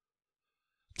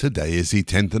Today is the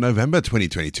 10th of November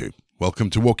 2022.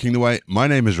 Welcome to Walking the Way. My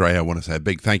name is Ray. I want to say a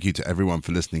big thank you to everyone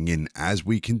for listening in as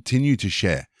we continue to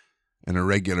share in a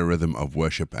regular rhythm of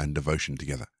worship and devotion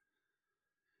together.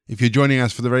 If you're joining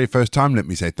us for the very first time, let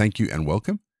me say thank you and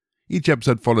welcome. Each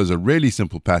episode follows a really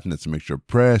simple pattern. It's a mixture of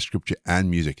prayer, scripture,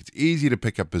 and music. It's easy to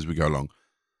pick up as we go along.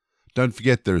 Don't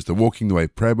forget there is the Walking the Way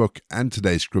prayer book and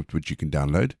today's script which you can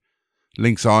download.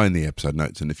 Links are in the episode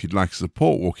notes, and if you'd like to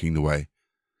support Walking the Way,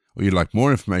 or you'd like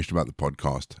more information about the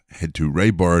podcast, head to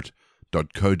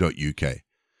rayborrett.co.uk.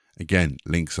 Again,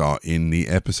 links are in the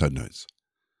episode notes.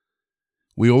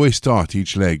 We always start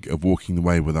each leg of Walking the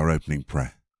Way with our opening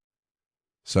prayer.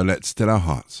 So let's still our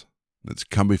hearts. Let's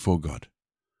come before God.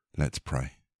 Let's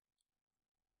pray.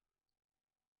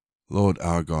 Lord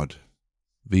our God,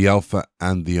 the Alpha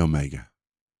and the Omega,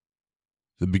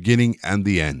 the beginning and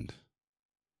the end,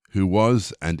 who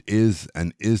was and is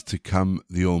to come,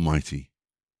 the Almighty.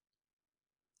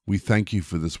 We thank you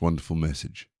for this wonderful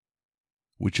message,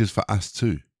 which is for us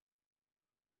too,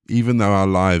 even though our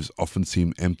lives often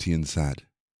seem empty and sad.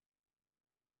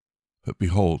 But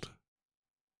behold,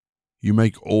 you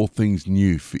make all things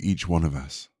new for each one of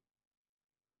us.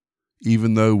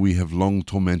 Even though we have long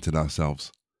tormented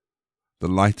ourselves, the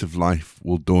light of life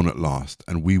will dawn at last,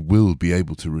 and we will be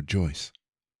able to rejoice.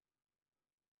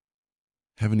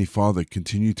 Heavenly Father,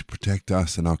 continue to protect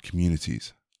us and our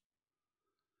communities.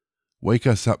 Wake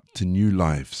us up to new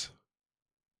lives,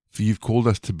 for you've called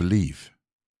us to believe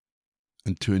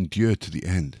and to endure to the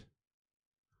end.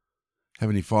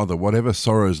 Heavenly Father, whatever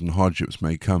sorrows and hardships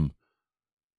may come,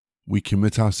 we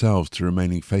commit ourselves to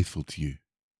remaining faithful to you,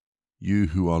 you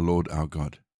who are Lord our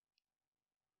God.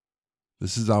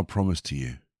 This is our promise to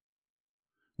you.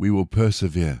 We will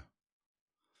persevere,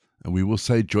 and we will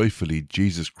say joyfully,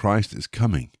 Jesus Christ is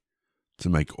coming to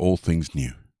make all things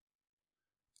new.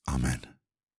 Amen.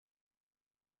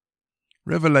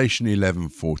 Revelation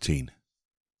 11:14.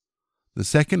 The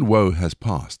second woe has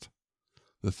passed.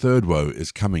 The third woe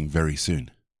is coming very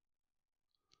soon.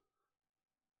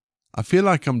 I feel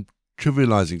like I'm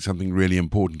trivializing something really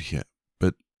important here,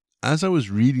 but as I was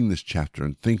reading this chapter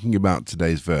and thinking about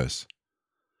today's verse,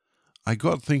 I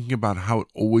got thinking about how it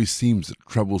always seems that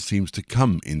trouble seems to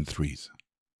come in threes.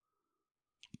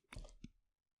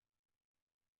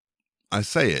 I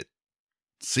say it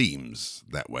seems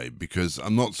that way because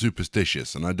I'm not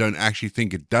superstitious and I don't actually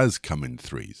think it does come in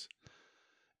threes.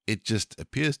 It just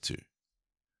appears to.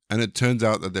 And it turns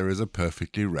out that there is a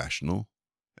perfectly rational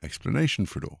explanation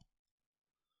for it all.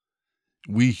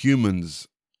 We humans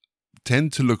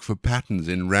tend to look for patterns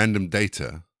in random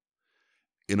data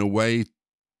in a way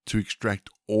to extract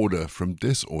order from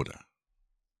disorder.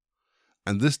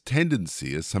 And this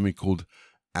tendency is something called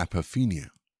apophenia.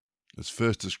 It's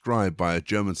first described by a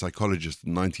German psychologist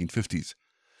in the 1950s,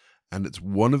 and it's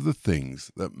one of the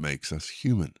things that makes us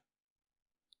human.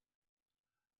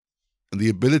 And the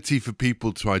ability for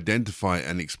people to identify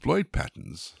and exploit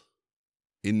patterns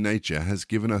in nature has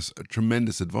given us a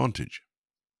tremendous advantage.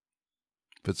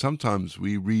 But sometimes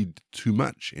we read too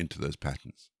much into those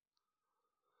patterns.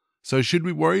 So should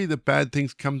we worry that bad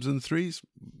things come in threes?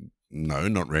 No,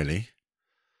 not really.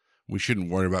 We shouldn't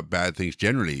worry about bad things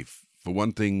generally. For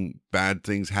one thing, bad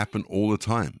things happen all the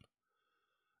time.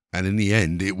 And in the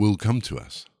end, it will come to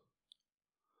us.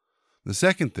 The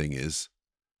second thing is,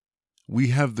 we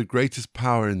have the greatest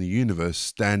power in the universe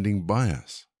standing by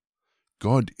us.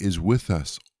 God is with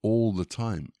us all the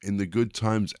time, in the good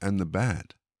times and the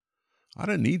bad. I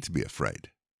don't need to be afraid.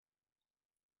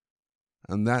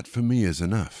 And that for me is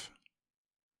enough.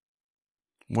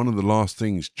 One of the last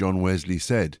things John Wesley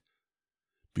said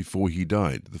before he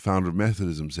died, the founder of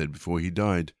Methodism said before he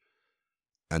died,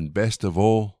 and best of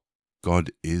all,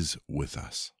 God is with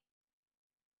us.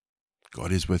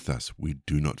 God is with us. We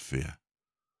do not fear.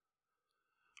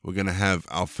 We're going to have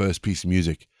our first piece of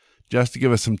music just to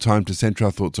give us some time to center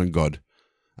our thoughts on God.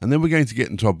 And then we're going to get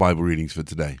into our Bible readings for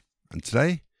today. And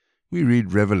today we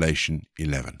read Revelation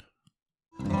 11.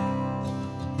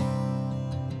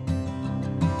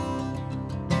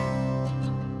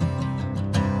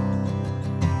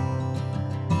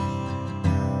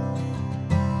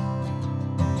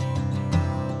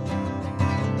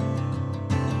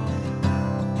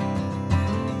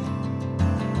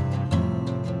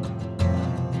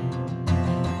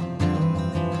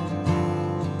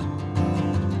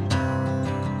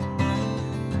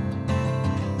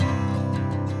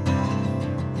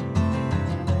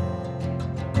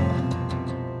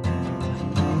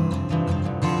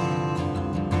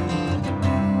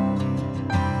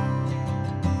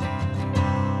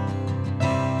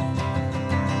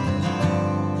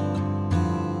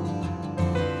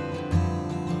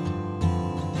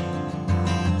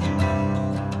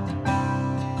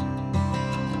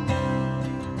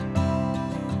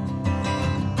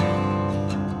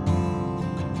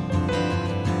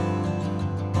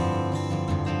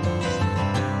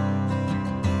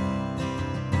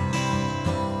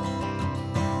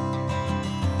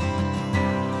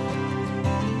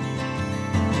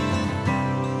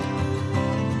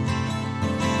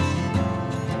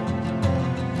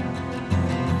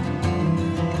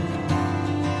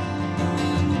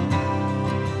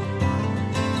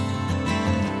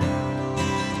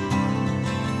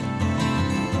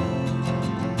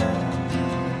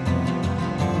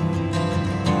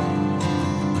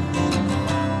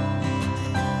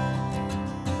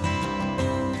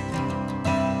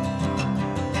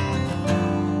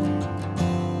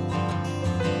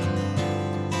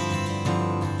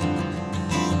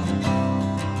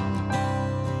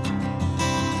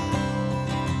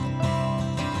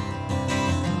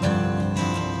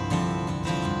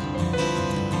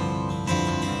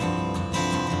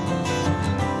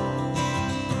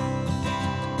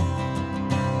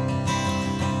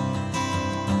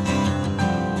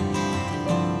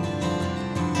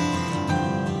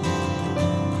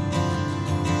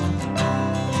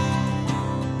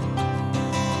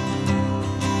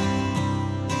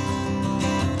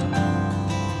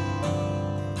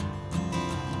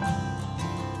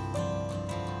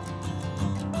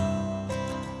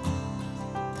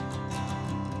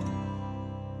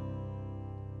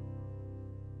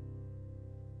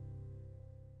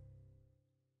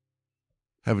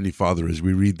 Heavenly Father, as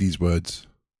we read these words,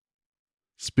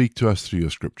 speak to us through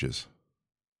your scriptures.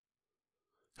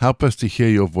 Help us to hear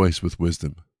your voice with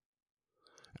wisdom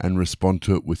and respond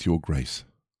to it with your grace.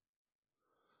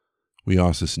 We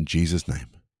ask this in Jesus' name.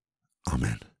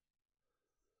 Amen.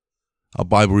 Our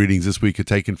Bible readings this week are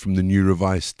taken from the New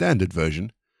Revised Standard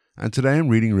Version, and today I'm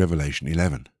reading Revelation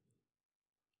 11.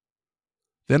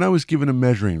 Then I was given a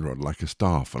measuring rod like a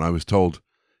staff, and I was told,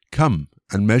 "Come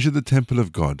and measure the temple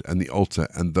of God and the altar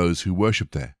and those who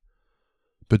worship there.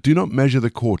 But do not measure the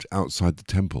court outside the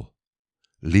temple.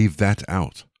 Leave that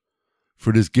out.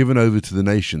 For it is given over to the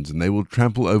nations, and they will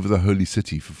trample over the holy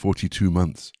city for 42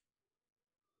 months.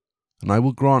 And I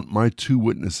will grant my 2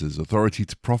 witnesses authority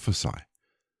to prophesy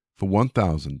for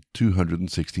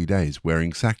 1,260 days,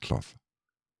 wearing sackcloth.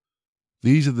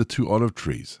 These are the 2 olive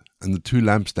trees and the 2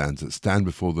 lampstands that stand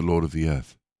before the Lord of the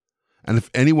earth. And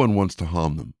if anyone wants to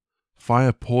harm them,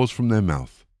 fire pours from their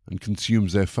mouth and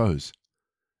consumes their foes.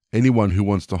 Anyone who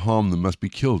wants to harm them must be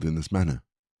killed in this manner.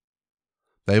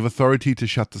 They have authority to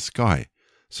shut the sky,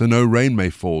 so no rain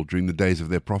may fall during the days of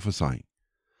their prophesying.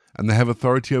 And they have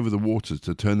authority over the waters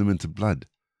to turn them into blood,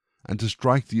 and to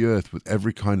strike the earth with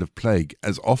every kind of plague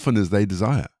as often as they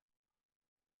desire.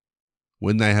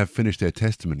 When they have finished their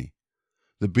testimony,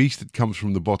 the beast that comes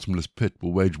from the bottomless pit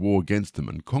will wage war against them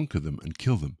and conquer them and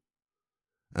kill them.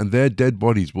 And their dead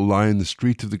bodies will lie in the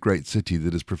street of the great city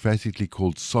that is prophetically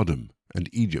called Sodom and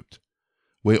Egypt,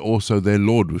 where also their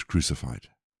Lord was crucified.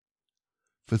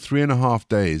 For 3.5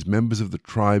 days, members of the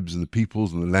tribes and the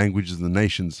peoples and the languages and the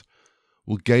nations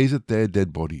will gaze at their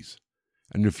dead bodies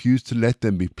and refuse to let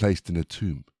them be placed in a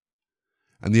tomb.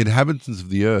 And the inhabitants of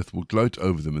the earth will gloat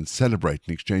over them and celebrate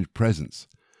and exchange presents,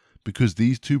 because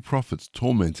these 2 prophets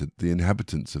tormented the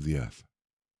inhabitants of the earth.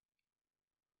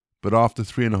 But after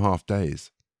 3.5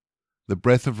 days, the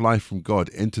breath of life from God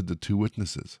entered the 2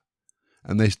 witnesses,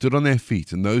 and they stood on their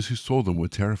feet, and those who saw them were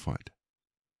terrified.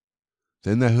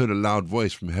 Then they heard a loud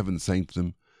voice from heaven saying to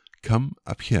them, "Come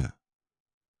up here."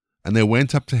 And they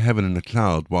went up to heaven in a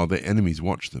cloud while their enemies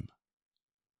watched them.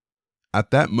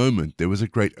 At that moment there was a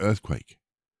great earthquake,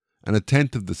 and a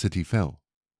tenth of the city fell.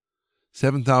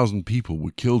 7,000 people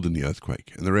were killed in the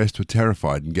earthquake, and the rest were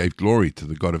terrified and gave glory to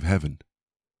the God of heaven.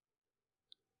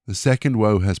 The second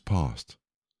woe has passed.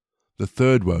 The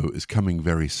third woe is coming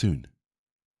very soon.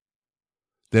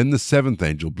 Then the 7th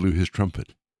angel blew his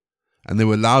trumpet, and there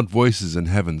were loud voices in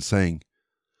heaven saying,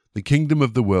 "The kingdom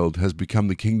of the world has become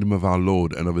the kingdom of our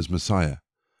Lord and of his Messiah,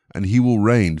 and he will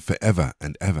reign forever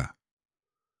and ever."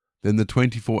 Then the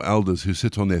 24 elders who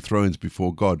sit on their thrones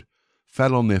before God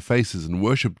fell on their faces and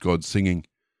worshipped God, singing,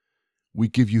 "We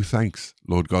give you thanks,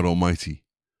 Lord God Almighty,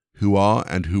 who are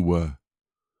and who were.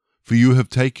 For you have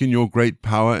taken your great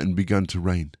power and begun to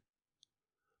reign.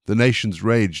 The nations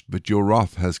raged, but your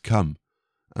wrath has come,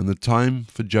 and the time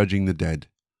for judging the dead,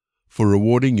 for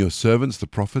rewarding your servants the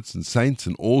prophets and saints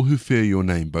and all who fear your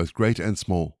name, both great and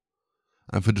small,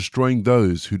 and for destroying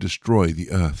those who destroy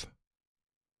the earth."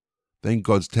 Then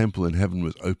God's temple in heaven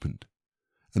was opened,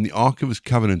 and the ark of his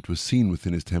covenant was seen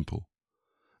within his temple.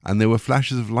 And there were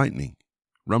flashes of lightning,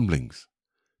 rumblings,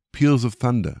 peals of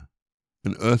thunder,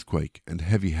 an earthquake, and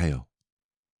heavy hail.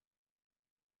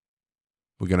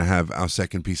 We're going to have our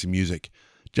second piece of music,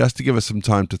 just to give us some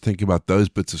time to think about those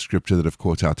bits of scripture that have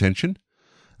caught our attention.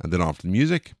 And then after the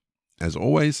music, as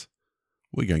always,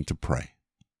 we're going to pray.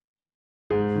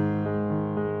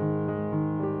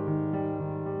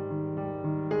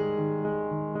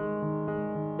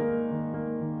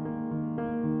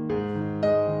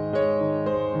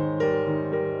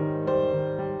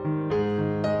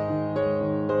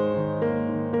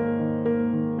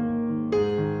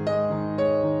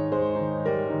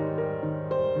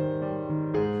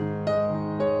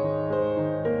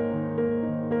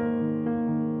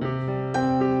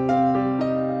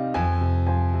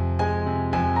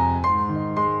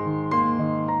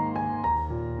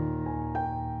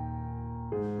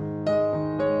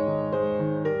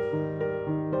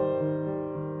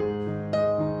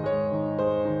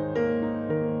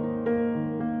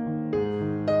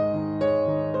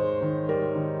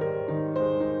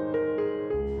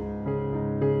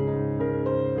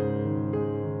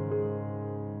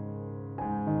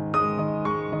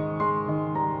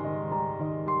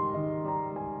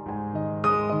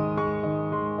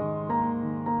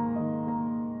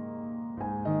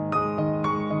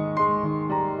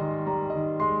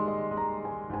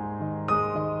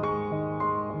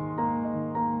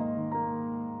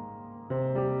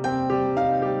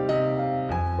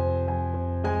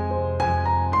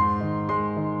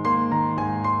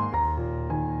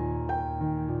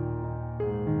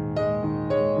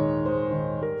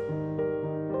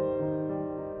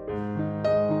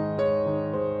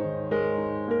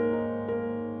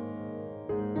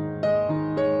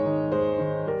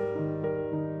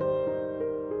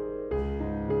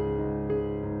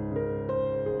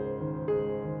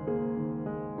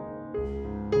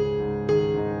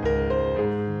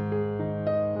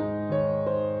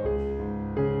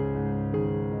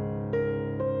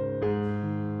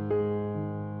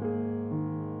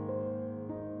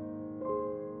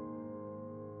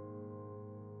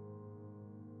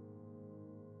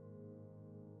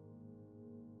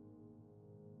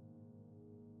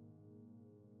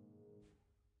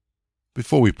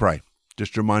 Before we pray,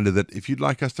 just a reminder that if you'd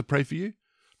like us to pray for you,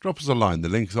 drop us a line. The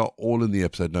links are all in the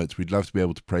episode notes. We'd love to be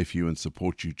able to pray for you and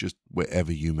support you just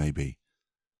wherever you may be.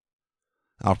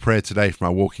 Our prayer today from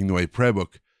our Walking the Way prayer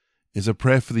book is a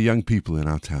prayer for the young people in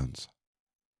our towns.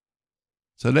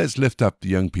 So let's lift up the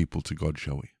young people to God,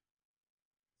 shall we?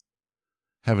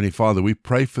 Heavenly Father, we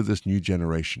pray for this new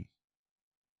generation,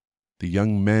 the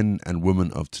young men and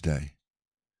women of today.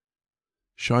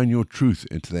 Shine your truth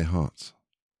into their hearts.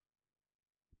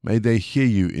 May they hear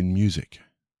you in music,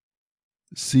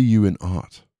 see you in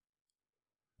art,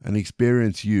 and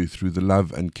experience you through the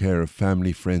love and care of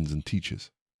family, friends, and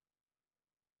teachers.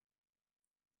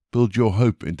 Build your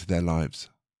hope into their lives.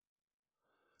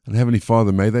 And Heavenly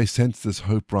Father, may they sense this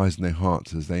hope rise in their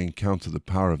hearts as they encounter the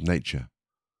power of nature,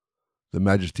 the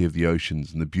majesty of the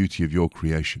oceans, and the beauty of your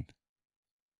creation.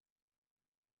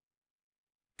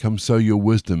 Come sow your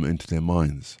wisdom into their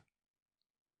minds.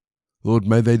 Lord,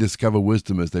 may they discover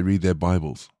wisdom as they read their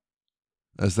Bibles,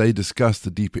 as they discuss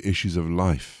the deeper issues of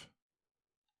life,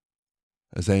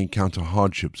 as they encounter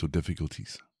hardships or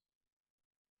difficulties.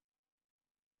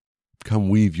 Come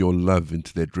weave your love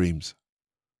into their dreams.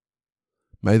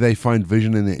 May they find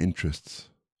vision in their interests,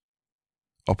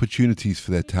 opportunities for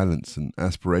their talents, and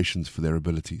aspirations for their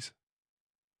abilities.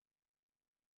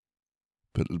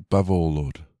 But above all,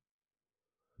 Lord,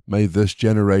 may this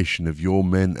generation of your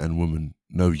men and women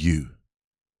know you.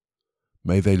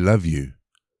 May they love you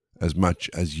as much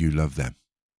as you love them.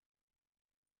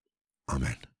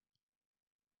 Amen.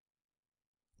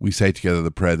 We say together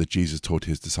the prayer that Jesus taught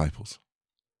his disciples.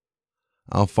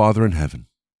 Our Father in heaven,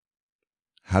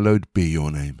 hallowed be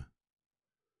your name.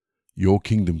 Your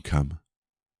kingdom come,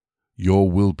 your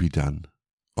will be done,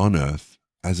 on earth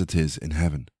as it is in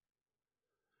heaven.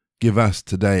 Give us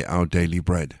today our daily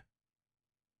bread.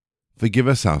 Forgive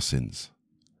us our sins,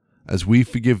 as we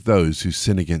forgive those who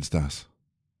sin against us.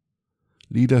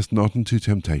 Lead us not into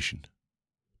temptation,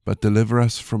 but deliver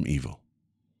us from evil.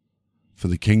 For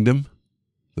the kingdom,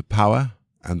 the power,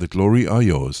 and the glory are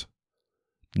yours,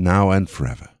 now and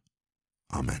forever.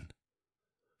 Amen.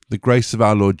 The grace of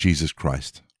our Lord Jesus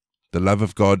Christ, the love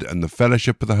of God, and the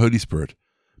fellowship of the Holy Spirit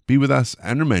be with us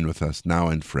and remain with us now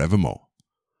and forevermore.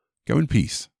 Go in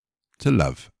peace to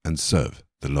love and serve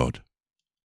the Lord.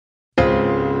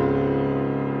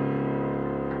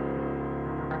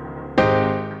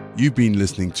 You've been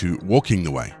listening to Walking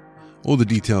the Way. All the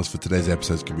details for today's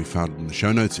episodes can be found in the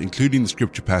show notes, including the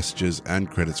scripture passages and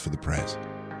credits for the prayers.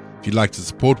 If you'd like to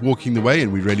support Walking the Way,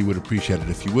 and we really would appreciate it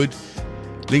if you would,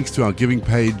 links to our giving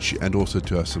page and also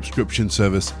to our subscription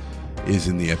service is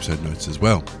in the episode notes as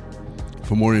well.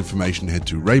 For more information, head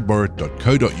to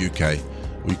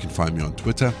rayborrett.co.uk, or you can find me on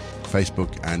Twitter,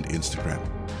 Facebook, and Instagram.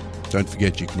 Don't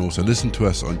forget you can also listen to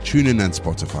us on TuneIn and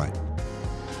Spotify.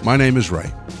 My name is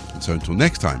Ray, and so until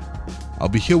next time, I'll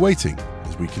be here waiting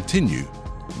as we continue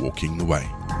walking the way.